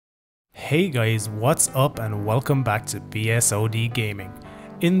Hey guys, what's up and welcome back to BSoD Gaming.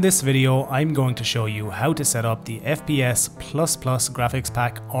 In this video, I'm going to show you how to set up the FPS graphics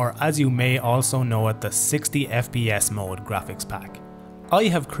pack, or as you may also know it, the 60 FPS mode graphics pack. I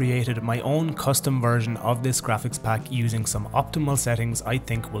have created my own custom version of this graphics pack using some optimal settings I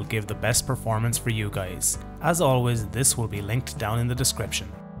think will give the best performance for you guys. As always, this will be linked down in the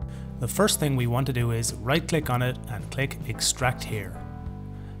description. The first thing we want to do is right click on it and click extract here.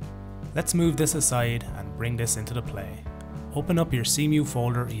 Let's move this aside and bring this into the play. Open up your Cemu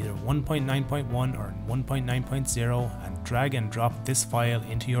folder, either 1.9.1 or 1.9.0, and drag and drop this file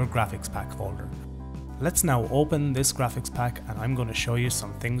into your graphics pack folder. Let's now open this graphics pack and I'm going to show you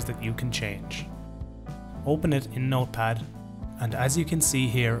some things that you can change. Open it in Notepad, and as you can see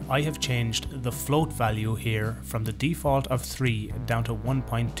here, I have changed the float value here from the default of 3 down to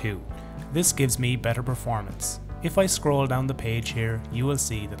 1.2. This gives me better performance. If I scroll down the page here, you will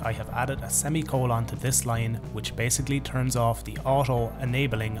see that I have added a semicolon to this line, which basically turns off the auto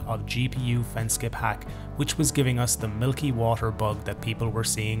enabling of GPU fence skip hack, which was giving us the milky water bug that people were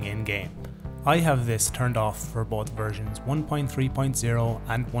seeing in game. I have this turned off for both versions 1.3.0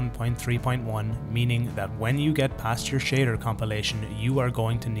 and 1.3.1, meaning that when you get past your shader compilation, you are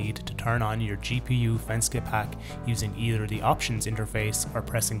going to need to turn on your GPU fence skip hack using either the options interface or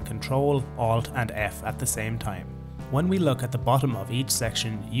pressing Ctrl, Alt and F at the same time. When we look at the bottom of each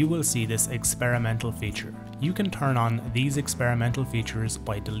section, you will see this experimental feature. You can turn on these experimental features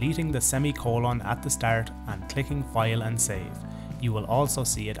by deleting the semicolon at the start and clicking File and Save. You will also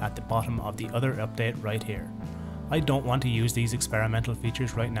see it at the bottom of the other update right here. I don't want to use these experimental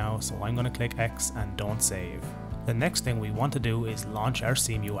features right now, so I'm going to click X and don't save. The next thing we want to do is launch our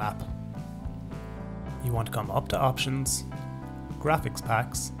Cemu app. You want to come up to Options, Graphics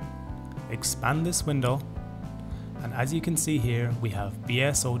Packs, expand this window, and as you can see here, we have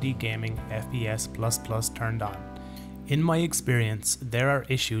BSoD Gaming FPS turned on. In my experience, there are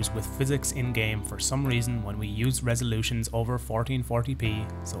issues with physics in-game for some reason when we use resolutions over 1440p,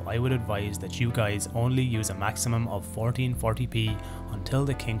 so I would advise that you guys only use a maximum of 1440p until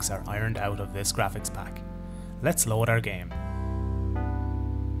the kinks are ironed out of this graphics pack. Let's load our game.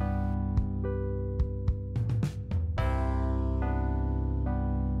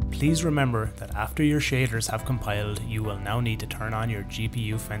 Please remember that after your shaders have compiled, you will now need to turn on your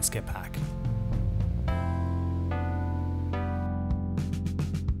GPU fence skip hack.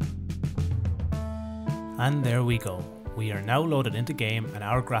 And there we go. We are now loaded into game and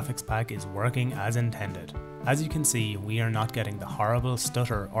our graphics pack is working as intended. As you can see, we are not getting the horrible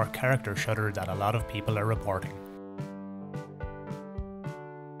stutter or character shudder that a lot of people are reporting.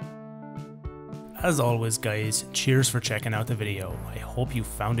 As always guys, cheers for checking out the video. I hope you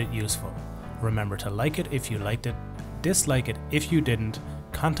found it useful. Remember to like it if you liked it, dislike it if you didn't,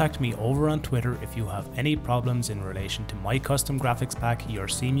 contact me over on Twitter if you have any problems in relation to my custom graphics pack, your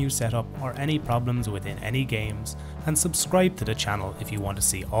Cemu setup, or any problems within any games, and subscribe to the channel if you want to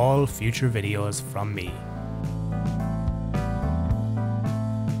see all future videos from me.